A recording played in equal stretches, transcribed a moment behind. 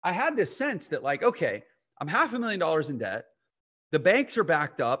I had this sense that like, okay, I'm $500,000 in debt. The banks are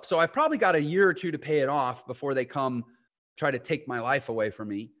backed up. So I've probably got a year or two to pay it off before they come try to take my life away from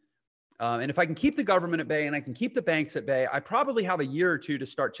me. And if I can keep the government at bay and I can keep the banks at bay, I probably have a year or two to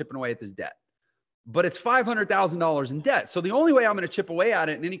start chipping away at this debt. But it's $500,000 in debt. So the only way I'm going to chip away at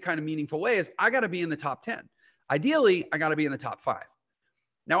it in any kind of meaningful way is I got to be in the top 10. Ideally, I got to be in the top 5.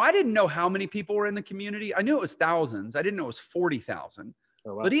 Now, I didn't know how many people were in the community. I knew it was thousands. I didn't know it was 40,000.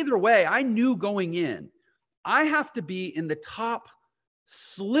 Oh, wow. But either way, I knew going in, I have to be in the top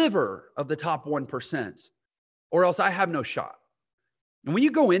sliver of the top 1%, or else I have no shot. And when you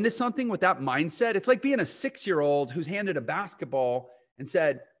go into something with that mindset, it's like being a 6-year-old who's handed a basketball and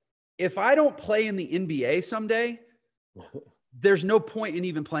said, if I don't play in the NBA someday, there's no point in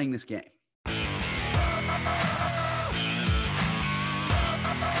even playing this game.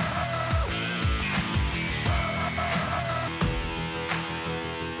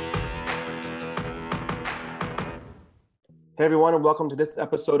 Hey everyone, and welcome to this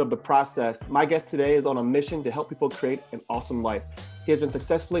episode of The Process. My guest today is on a mission to help people create an awesome life. He has been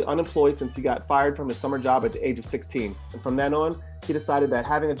successfully unemployed since he got fired from his summer job at the age of 16. And from then on, he decided that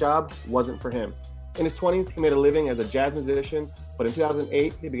having a job wasn't for him. In his 20s, he made a living as a jazz musician, but in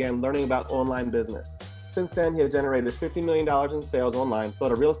 2008, he began learning about online business. Since then, he has generated $50 million in sales online,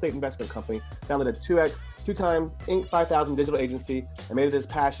 built a real estate investment company, founded a 2 times Inc. 5000 digital agency, and made it his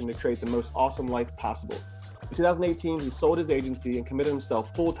passion to create the most awesome life possible. In 2018, he sold his agency and committed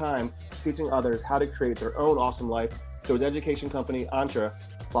himself full-time teaching others how to create their own awesome life through his education company, Entre,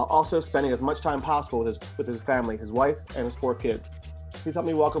 while also spending as much time possible with his family, his wife, and his 4 kids. Please help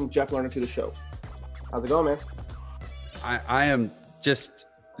me welcome Jeff Lerner to the show. How's it going, man? I am just,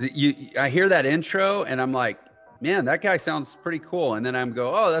 I hear that intro and I'm like, man, that guy sounds pretty cool. And then I'm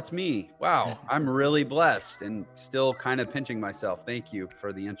go, oh, that's me. Wow, I'm really blessed and still kind of pinching myself. Thank you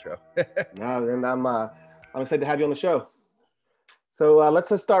for the intro. No, and I'm excited to have you on the show. So let's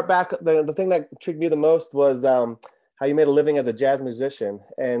just start back. The thing that intrigued me the most was how you made a living as a jazz musician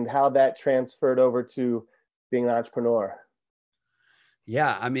and how that transferred over to being an entrepreneur.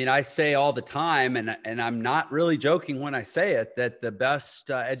 Yeah, I mean, I say all the time, and I'm not really joking when I say it, that the best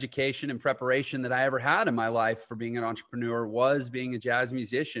education and preparation that I ever had in my life for being an entrepreneur was being a jazz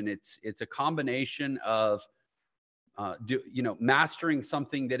musician. It's a combination of mastering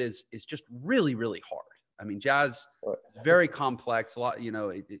something that is just really, really hard. I mean, jazz, very complex. A lot,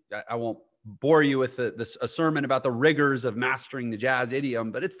 I won't bore you with a sermon about the rigors of mastering the jazz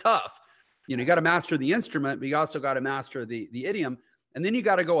idiom, but it's tough. You got to master the instrument, but you also got to master the idiom. And then you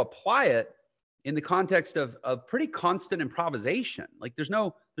got to go apply it in the context of pretty constant improvisation. Like there's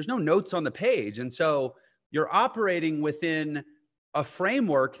no notes on the page. And so you're operating within a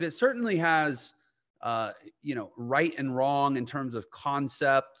framework that certainly has, right and wrong in terms of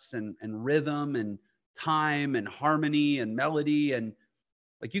concepts and rhythm and time and harmony and melody. And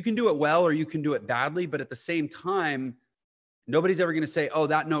like you can do it well or you can do it badly, but at the same time, nobody's ever going to say, oh,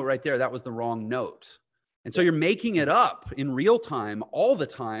 that note right there, that was the wrong note. And so you're making it up in real time all the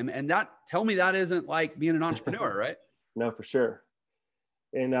time. And tell me that isn't like being an entrepreneur, right? No, for sure.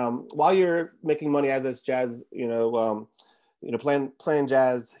 And while you're making money as this jazz, playing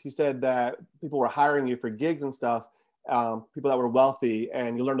jazz, you said that people were hiring you for gigs and stuff, people that were wealthy,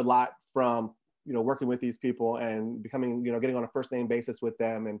 and you learned a lot from working with these people and becoming, getting on a first name basis with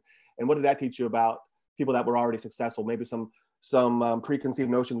them. And what did that teach you about people that were already successful? Maybe some preconceived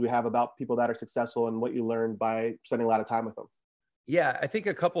notions we have about people that are successful and what you learned by spending a lot of time with them. Yeah, I think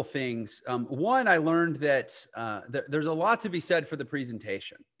a couple things. One, I learned that there's a lot to be said for the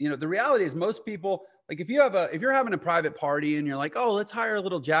presentation. The reality is most people, like if you're having a private party and you're like, oh, let's hire a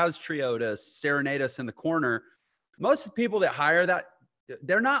little jazz trio to serenade us in the corner. Most people that hire that,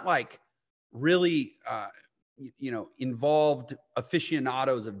 they're not like really, involved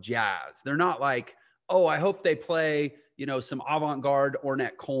aficionados of jazz. They're not like, oh, I hope they play, some avant-garde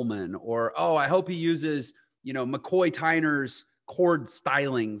Ornette Coleman, or, oh, I hope he uses, McCoy Tyner's chord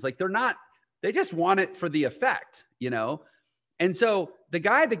stylings. Like they just want it for the effect, And so the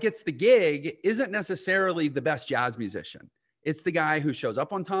guy that gets the gig isn't necessarily the best jazz musician. It's the guy who shows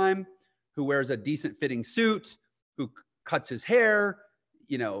up on time, who wears a decent fitting suit, who cuts his hair,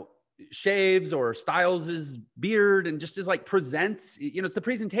 shaves or styles his beard and just is like presents, it's the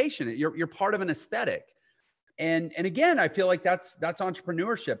presentation. You're part of an aesthetic. And again, I feel like that's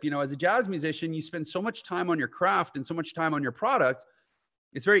entrepreneurship. As a jazz musician, you spend so much time on your craft and so much time on your product.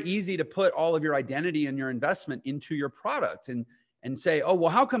 It's very easy to put all of your identity and your investment into your product and say, oh,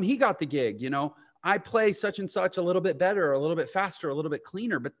 well, how come he got the gig? I play such and such a little bit better, a little bit faster, a little bit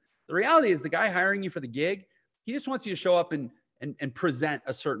cleaner. But the reality is the guy hiring you for the gig, he just wants you to show up and and present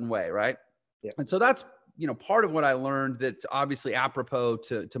a certain way. Right. Yeah. And so that's, part of what I learned that's obviously apropos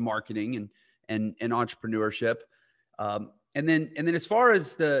to marketing and entrepreneurship. And then as far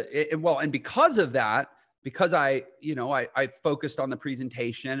as and because of that, because I focused on the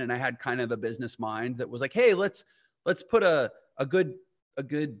presentation and I had kind of a business mind that was like, hey, let's put a good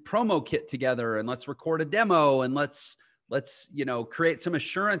promo kit together and let's record a demo and let's create some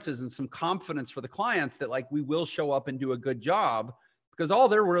assurances and some confidence for the clients that like we will show up and do a good job, because all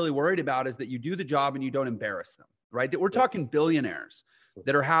they're really worried about is that you do the job and you don't embarrass them, right? That we're talking billionaires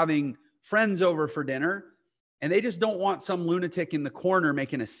that are having friends over for dinner and they just don't want some lunatic in the corner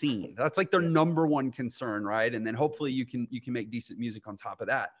making a scene. That's like their number one concern, right? And then hopefully you can make decent music on top of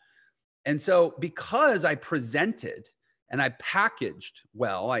that. And so because I presented and I packaged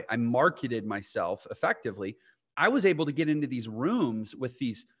well, I marketed myself effectively, I was able to get into these rooms with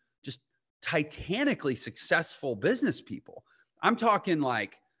these just titanically successful business people. I'm talking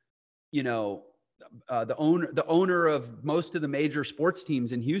like, the owner of most of the major sports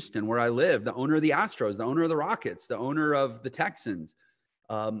teams in Houston, where I live, the owner of the Astros, the owner of the Rockets, the owner of the Texans.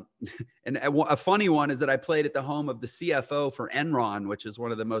 And a funny one is that I played at the home of the CFO for Enron, which is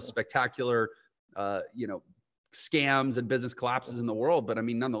one of the most spectacular, scams and business collapses in the world. But I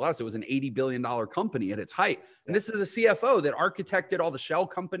mean, nonetheless, it was an $80 billion company at its height. And this is a CFO that architected all the shell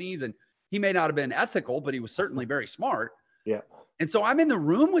companies. And he may not have been ethical, but he was certainly very smart. Yeah. And so I'm in the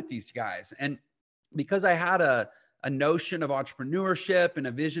room with these guys. And because I had a notion of entrepreneurship and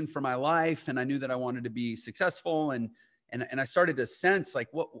a vision for my life, and I knew that I wanted to be successful, and I started to sense like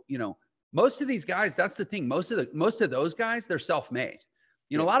most of these guys, that's the thing. Most of those guys, they're self-made.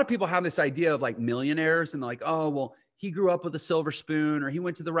 A lot of people have this idea of like millionaires and they're like, oh, well, he grew up with a silver spoon, or he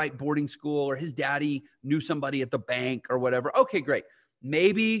went to the right boarding school, or his daddy knew somebody at the bank or whatever. Okay, great.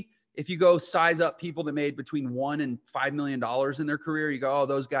 Maybe if you go size up people that made between $1 and $5 million in their career, you go, oh,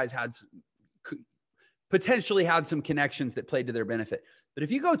 those guys potentially had some connections that played to their benefit. But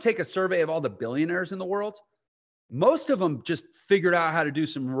if you go take a survey of all the billionaires in the world, most of them just figured out how to do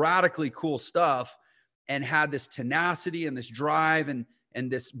some radically cool stuff and had this tenacity and this drive and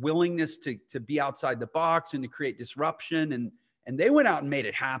this willingness to be outside the box and to create disruption. And they went out and made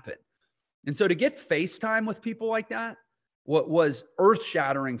it happen. And so to get FaceTime with people like that, what was earth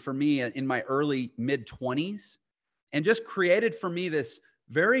shattering for me in my early mid-20s, and just created for me this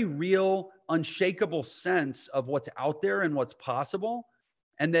very real, unshakable sense of what's out there and what's possible.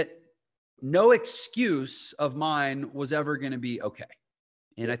 And that no excuse of mine was ever going to be okay.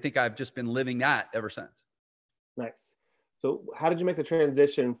 And I think I've just been living that ever since. Nice. So how did you make the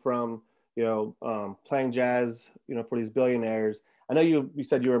transition from, playing jazz, for these billionaires? I know you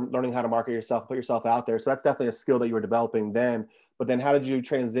said you were learning how to market yourself, put yourself out there. So that's definitely a skill that you were developing then. But then how did you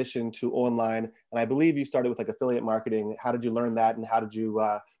transition to online? And I believe you started with like affiliate marketing. How did you learn that? And how did you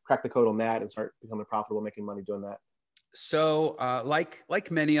crack the code on that and start becoming profitable, making money doing that? So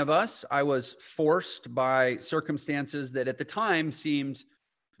like many of us, I was forced by circumstances that at the time seemed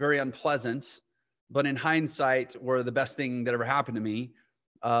very unpleasant, but in hindsight were the best thing that ever happened to me.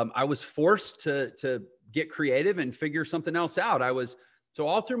 I was forced to get creative and figure something else out. So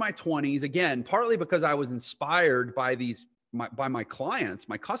all through my 20s, again, partly because I was inspired by my clients,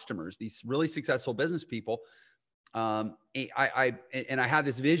 my customers, these really successful business people. I had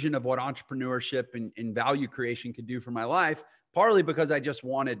this vision of what entrepreneurship and value creation could do for my life, partly because I just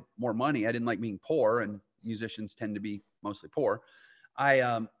wanted more money. I didn't like being poor, and musicians tend to be mostly poor.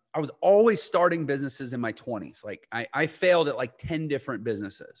 I was always starting businesses in my 20s. Like I failed at like 10 different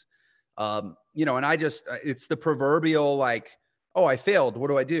businesses. And it's the proverbial like, oh, I failed. What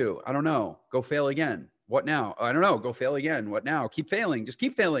do I do? I don't know. Go fail again. What now? I don't know. Go fail again. What now? Keep failing. Just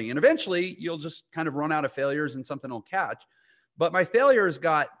keep failing. And eventually you'll just kind of run out of failures and something will catch. But my failures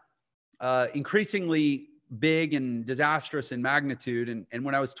got increasingly big and disastrous in magnitude. And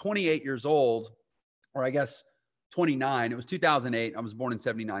when I was 28 years old, or I guess 29, it was 2008. I was born in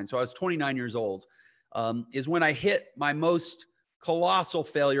 79. So I was 29 years old, is when I hit my most colossal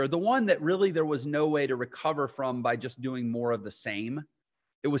failure. The one that really there was no way to recover from by just doing more of the same.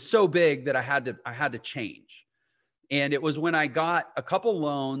 It was so big that I had to change. And it was when I got a couple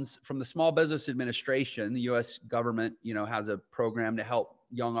loans from the Small Business Administration. The US government, has a program to help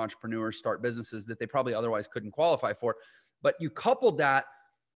young entrepreneurs start businesses that they probably otherwise couldn't qualify for. But you coupled that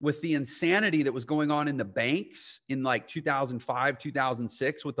with the insanity that was going on in the banks in like 2005,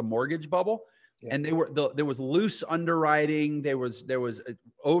 2006 with the mortgage bubble. Yeah. And there was loose underwriting. There was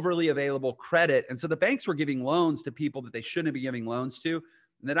overly available credit. And so the banks were giving loans to people that they shouldn't be giving loans to.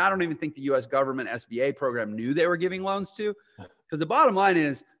 And that I don't even think the US government SBA program knew they were giving loans to. Because the bottom line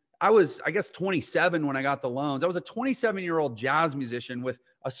is, I was, I guess, 27 when I got the loans. I was a 27-year-old jazz musician with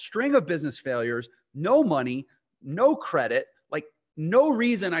a string of business failures, no money, no credit, like no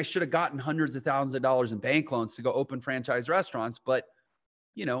reason I should have gotten hundreds of thousands of dollars in bank loans to go open franchise restaurants. But,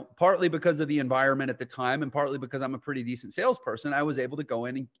 you know, partly because of the environment at the time and partly because I'm a pretty decent salesperson, I was able to go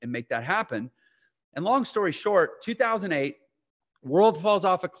in and make that happen. And long story short, 2008, world falls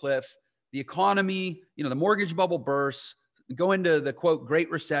off a cliff. The economy, you know, the mortgage bubble bursts, go into the quote,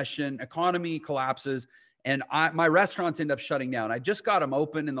 Great Recession, economy collapses, and my restaurants end up shutting down. I just got them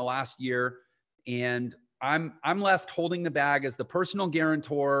open in the last year, and I'm left holding the bag as the personal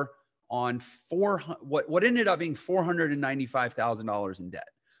guarantor on what ended up being $495,000 in debt.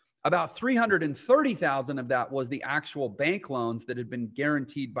 About $330,000 of that was the actual bank loans that had been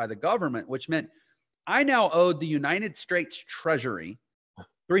guaranteed by the government, which meant I now owed the United States Treasury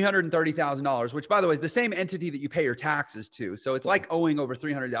 $330,000, which, by the way, is the same entity that you pay your taxes to. So it's like owing over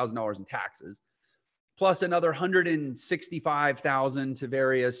 $300,000 in taxes, plus another $165,000 to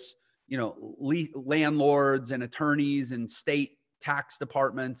various, you know, landlords and attorneys and state tax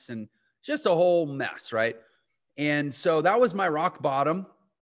departments, and just a whole mess, right? And so that was my rock bottom.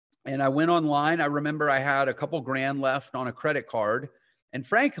 And I went online. I remember I had a couple grand left on a credit card. And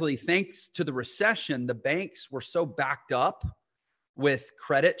frankly, thanks to the recession, the banks were so backed up with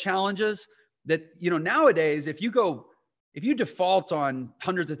credit challenges that, you know, nowadays, if you default on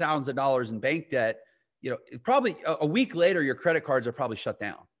hundreds of thousands of dollars in bank debt, you know, probably a week later, your credit cards are probably shut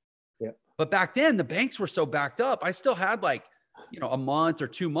down. Yeah. But back then the banks were so backed up. I still had like, you know, a month or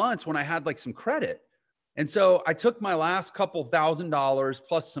 2 months when I had like some credit. And so I took my last couple $1,000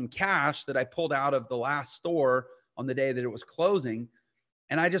 plus some cash that I pulled out of the last store on the day that it was closing.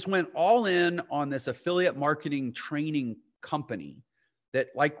 And I just went all in on this affiliate marketing training company that,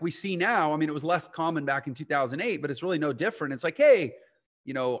 like we see now, I mean, it was less common back in 2008, but it's really no different. It's like, hey,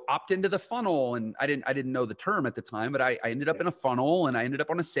 you know, opt into the funnel. And I didn't know the term at the time, but I ended up in a funnel, and I ended up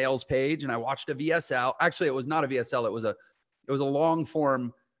on a sales page, and I watched a VSL. Actually, it was not a VSL. It was a long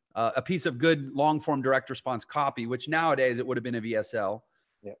form, a piece of good long form direct response copy, which nowadays it would have been a VSL.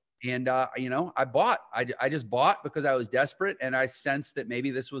 Yeah. And, you know, I just bought because I was desperate, and I sensed that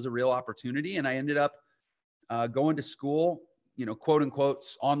maybe this was a real opportunity. And I ended up going to school, you know, quote unquote,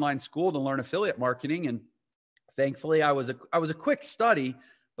 online school to learn affiliate marketing. And thankfully I was a quick study,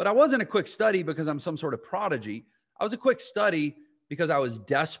 but I wasn't a quick study because I'm some sort of prodigy. I was a quick study because I was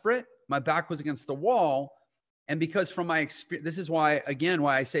desperate. My back was against the wall. And because from my experience, this is why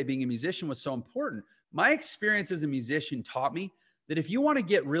I say being a musician was so important. My experience as a musician taught me that if you want to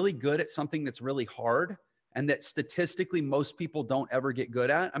get really good at something that's really hard and that statistically most people don't ever get good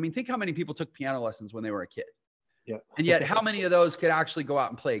at. I mean, think how many people took piano lessons when they were a kid. Yeah. And yet how many of those could actually go out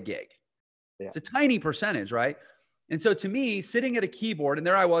and play a gig? Yeah. It's a tiny percentage, right? And so to me, sitting at a keyboard, and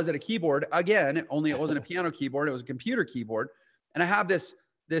there I was at a keyboard, again, only it wasn't a piano keyboard, it was a computer keyboard. And I have this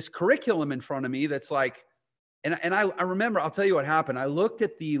curriculum in front of me that's like, and I remember, I'll tell you what happened. I looked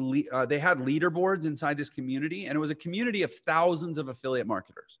at they had leaderboards inside this community, and it was a community of thousands of affiliate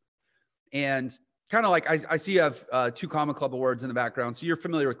marketers. And kind of like, I see you have 2 Common Club awards in the background. So you're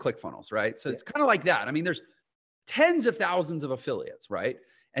familiar with ClickFunnels, right? So it's kind of like that. I mean, there's tens of thousands of affiliates, right?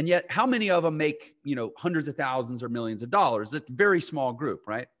 And yet how many of them make, you know, hundreds of thousands or millions of dollars? It's a very small group,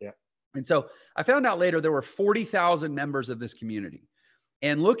 right? Yeah. And so I found out later there were 40,000 members of this community.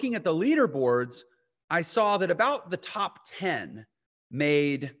 And looking at the leaderboards, I saw that about the top 10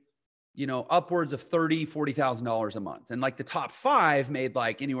 made, you know, upwards of $30,000, $40,000 a month. And like the top 5 made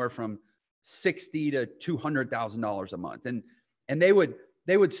like anywhere from $60,000 to $200,000 a month. And they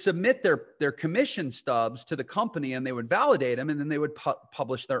would submit their commission stubs to the company, and they would validate them, and then they would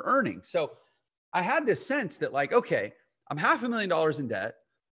publish their earnings. So I had this sense that like, okay, I'm $500,000 in debt.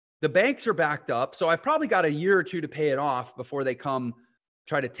 The banks are backed up. So I've probably got a year or 2 to pay it off before they come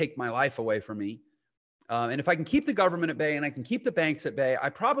try to take my life away from me. And if I can keep the government at bay and I can keep the banks at bay, I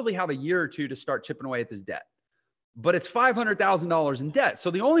probably have a year or 2 to start chipping away at this debt. But it's $500,000 in debt.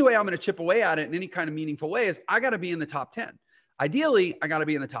 So the only way I'm going to chip away at it in any kind of meaningful way is I got to be in the top 10. Ideally, I got to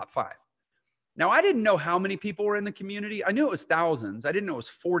be in the top 5. Now, I didn't know how many people were in the community. I knew it was thousands. I didn't know it was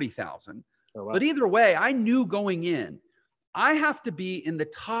 40,000. Oh, wow. But either way, I knew going in, I have to be in the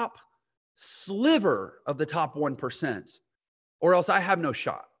top sliver of the top 1%, or else I have no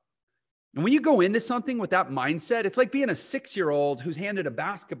shot. And when you go into something with that mindset, it's like being a 6-year-old who's handed a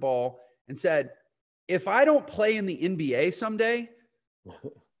basketball and said, if I don't play in the NBA someday,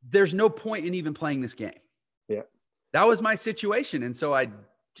 there's no point in even playing this game. Yeah. That was my situation. And so I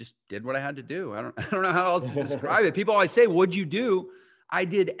just did what I had to do. I don't know how else to describe it. People always say, what'd you do? I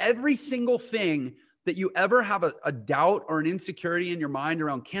did every single thing that you ever have a doubt or an insecurity in your mind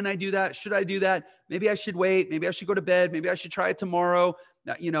around, can I do that? Should I do that? Maybe I should wait. Maybe I should go to bed. Maybe I should try it tomorrow.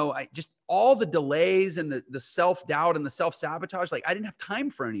 Now, I just, all the delays and the self-doubt and the self-sabotage, like I didn't have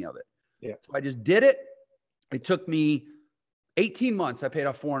time for any of it. Yeah. So I just did it. It took me 18 months. I paid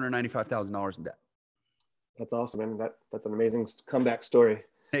off $495,000 in debt. That's awesome, man. That's an amazing comeback story.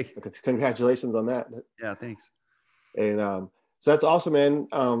 Thanks. So congratulations on that. Yeah, thanks. And so that's awesome, man.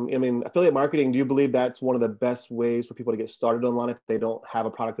 Affiliate marketing, do you believe that's one of the best ways for people to get started online if they don't have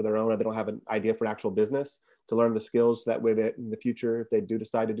a product of their own or they don't have an idea for an actual business, to learn the skills that way that in the future, if they do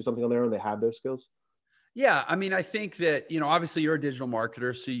decide to do something on their own, they have those skills? Yeah. I mean, I think that, obviously you're a digital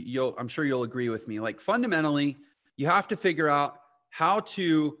marketer, so I'm sure you'll agree with me. Like fundamentally, you have to figure out how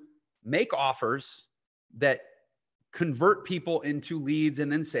to make offers that convert people into leads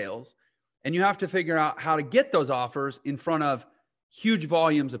and then sales. And you have to figure out how to get those offers in front of huge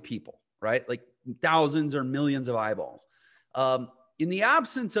volumes of people, right? Like thousands or millions of eyeballs. In the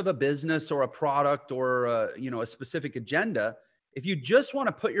absence of a business or a product or a specific agenda, if you just want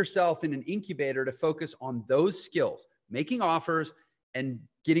to put yourself in an incubator to focus on those skills, making offers and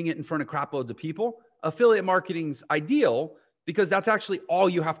getting it in front of crap loads of people, affiliate marketing's ideal because that's actually all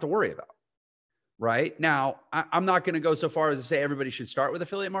you have to worry about. Right now, I'm not going to go so far as to say everybody should start with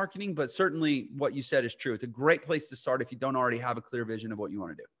affiliate marketing, but certainly what you said is true. It's a great place to start if you don't already have a clear vision of what you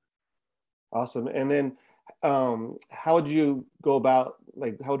want to do. Awesome. And then how would you go about,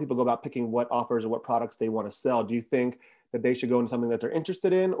 how would people go about picking what offers or what products they want to sell? Do you think that they should go into something that they're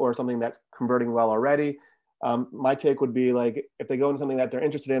interested in or something that's converting well already? My take would be if they go into something that they're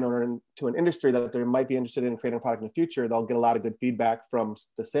interested in or into an industry that they might be interested in creating a product in the future, they'll get a lot of good feedback from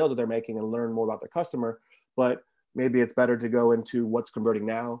the sales that they're making and learn more about their customer. But maybe it's better to go into what's converting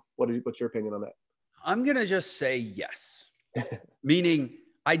now. What's your opinion on that? I'm going to just say yes. Meaning,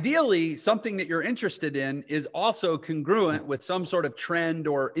 ideally, something that you're interested in is also congruent with some sort of trend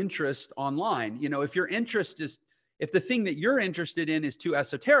or interest online. If your interest if the thing that you're interested in is too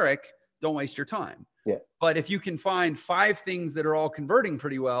esoteric, don't waste your time. Yeah. But if you can find 5 things that are all converting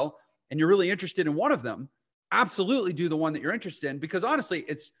pretty well, and you're really interested in one of them, absolutely do the one that you're interested in, because honestly,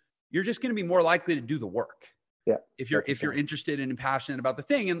 you're just going to be more likely to do the work. Yeah. If you're interested and passionate about the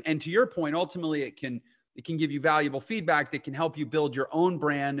thing. And to your point, ultimately it can give you valuable feedback that can help you build your own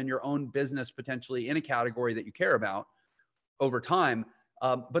brand and your own business potentially in a category that you care about over time.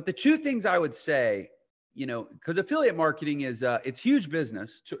 But the 2 things I would say, because affiliate marketing is it's huge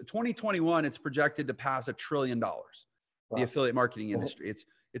business. 2021, it's projected to pass $1 trillion. Wow. The affiliate marketing industry.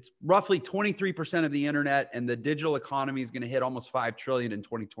 It's roughly 23% of the internet, and the digital economy is going to hit almost 5 trillion in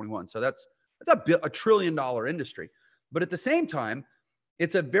 2021. So that's a $1 trillion industry. But at the same time,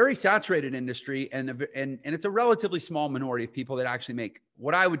 it's a very saturated industry, and it's a relatively small minority of people that actually make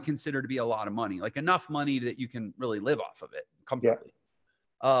what I would consider to be a lot of money, like enough money that you can really live off of it comfortably.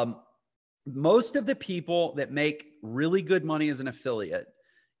 Yeah. Most of the people that make really good money as an affiliate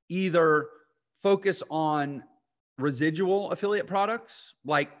either focus on residual affiliate products,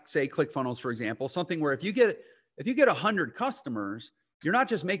 like say ClickFunnels, for example, something where if you get 100 customers, you're not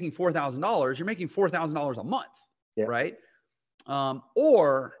just making $4,000, you're making $4,000 a month, yeah. Right?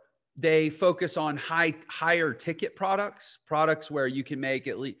 Or they focus on higher ticket products where you can make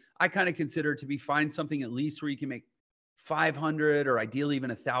at least, I kind of consider it to be find something at least where you can make $500 or ideally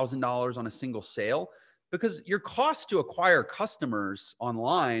even $1,000 on a single sale, because your cost to acquire customers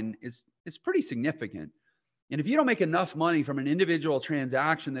online is pretty significant. And if you don't make enough money from an individual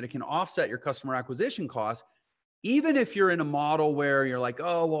transaction that it can offset your customer acquisition costs, even if you're in a model where you're like,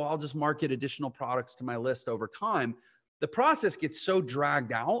 oh, well, I'll just market additional products to my list over time, the process gets so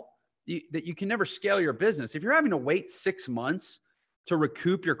dragged out that you can never scale your business. If you're having to wait 6 months to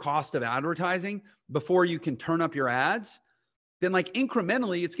recoup your cost of advertising before you can turn up your ads, then like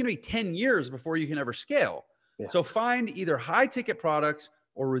incrementally, it's going to be 10 years before you can ever scale. Yeah. So find either high ticket products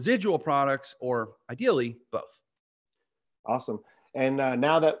or residual products, or ideally both. Awesome. And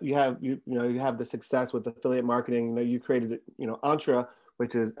now that you have the success with affiliate marketing, you created, Entre,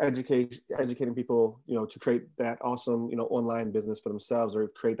 which is educating people, to create that awesome, online business for themselves or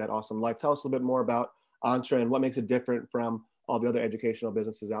create that awesome life. Tell us a little bit more about Entre and what makes it different from all the other educational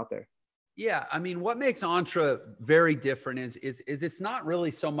businesses out there. Yeah. I mean, what makes Entre very different is it's not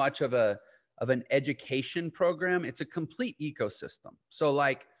really so much of an education program. It's a complete ecosystem. So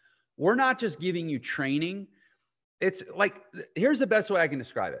like, we're not just giving you training. It's like, here's the best way I can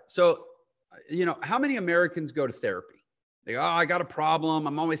describe it. So, how many Americans go to therapy? They go, oh, I got a problem.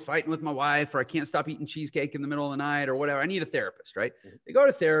 I'm always fighting with my wife, or I can't stop eating cheesecake in the middle of the night, or whatever. I need a therapist, right? They go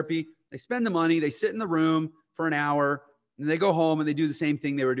to therapy, they spend the money, they sit in the room for an hour, and they go home and they do the same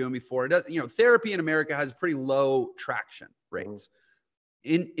thing they were doing before. It does, you know, therapy in America has pretty low traction rates.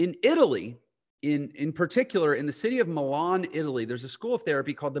 In Italy, in particular, in the city of Milan, Italy, there's a school of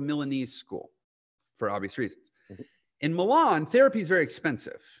therapy called the Milanese School, for obvious reasons. In Milan, therapy is very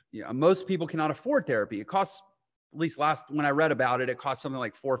expensive. You know, most people cannot afford therapy. It costs, at least when I read about it, it costs something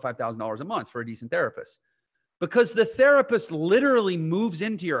like $4,000 or $5,000 a month for a decent therapist, because the therapist literally moves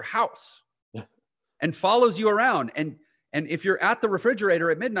into your house and follows you around. And if you're at the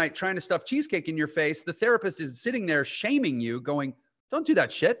refrigerator at midnight trying to stuff cheesecake in your face, the therapist is sitting there shaming you, going, "Don't do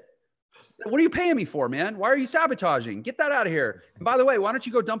that shit. What are you paying me for, man? Why are you sabotaging? Get that out of here. And by the way, why don't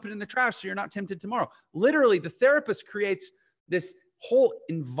you go dump it in the trash so you're not tempted tomorrow?" Literally, the therapist creates this whole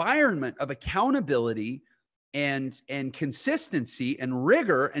environment of accountability and consistency and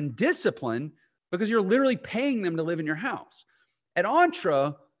rigor and discipline, because you're literally paying them to live in your house. At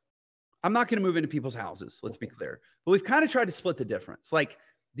Entre, I'm not going to move into people's houses, let's be clear. But we've kind of tried to split the difference. Like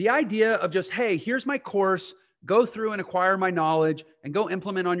the idea of just, hey, here's my course, go through and acquire my knowledge and go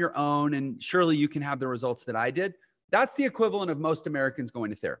implement on your own, and surely you can have the results that I did. That's the equivalent of most Americans going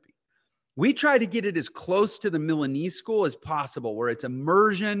to therapy. We try to get it as close to the Milanese School as possible, where it's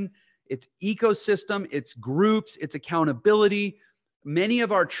immersion, it's ecosystem, it's groups, it's accountability. Many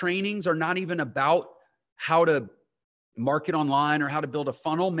of our trainings are not even about how to market online or how to build a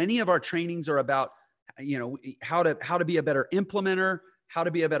funnel. Many of our trainings are about, you know, how to be a better implementer, how to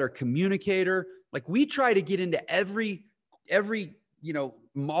be a better communicator. Like we try to get into every, you know,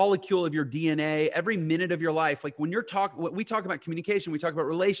 molecule of your DNA, every minute of your life. Like when we talk about communication, we talk about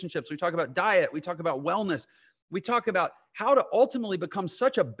relationships, we talk about diet, we talk about wellness, we talk about how to ultimately become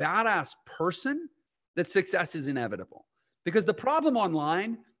such a badass person that success is inevitable. Because the problem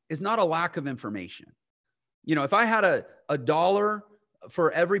online is not a lack of information. You know, if I had a dollar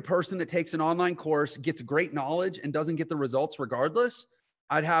for every person that takes an online course, gets great knowledge and doesn't get the results regardless,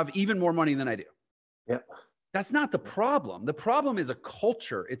 I'd have even more money than I do. Yeah. That's not the problem. The problem is a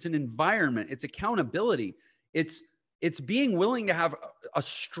culture. It's an environment. It's accountability. It's being willing to have a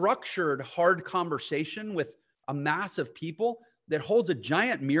structured, hard conversation with a mass of people that holds a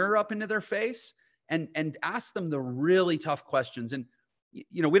giant mirror up into their face and ask them the really tough questions. And,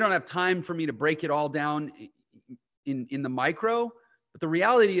 you know, we don't have time for me to break it all down in the micro, but the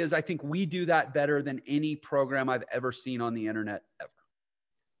reality is I think we do that better than any program I've ever seen on the internet ever.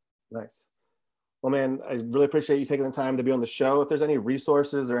 Nice. Well, man, I really appreciate you taking the time to be on the show. If there's any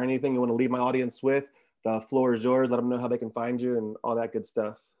resources or anything you want to leave my audience with, the floor is yours. Let them know how they can find you and all that good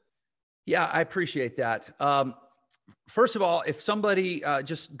stuff. Yeah, I appreciate that. First of all, if somebody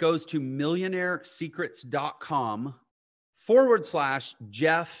just goes to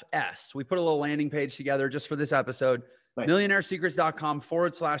millionairesecrets.com/Jeff S. We put a little landing page together just for this episode. Nice.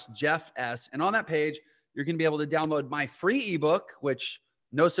 Millionairesecrets.com/Jeff S. And on that page, you're going to be able to download my free ebook, which,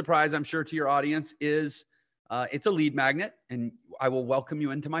 no surprise, I'm sure to your audience, is it's a lead magnet, and I will welcome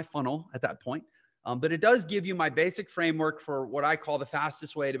you into my funnel at that point. But it does give you my basic framework for what I call the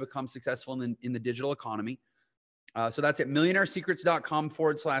fastest way to become successful in the digital economy. So that's at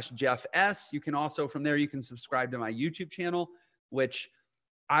millionairesecrets.com/Jeff S. You can also, from there, you can subscribe to my YouTube channel, which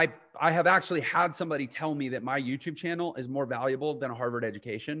I have actually had somebody tell me that my YouTube channel is more valuable than a Harvard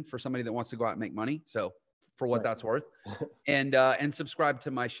education for somebody that wants to go out and make money. So for what that's worth, and subscribe to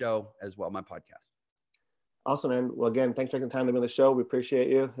my show as well, my podcast. Awesome, man. Well, again, thanks for taking the time to be on the show. We appreciate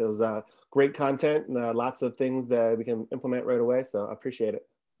you. It was great content and lots of things that we can implement right away. So I appreciate it.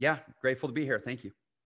 Yeah, grateful to be here. Thank you.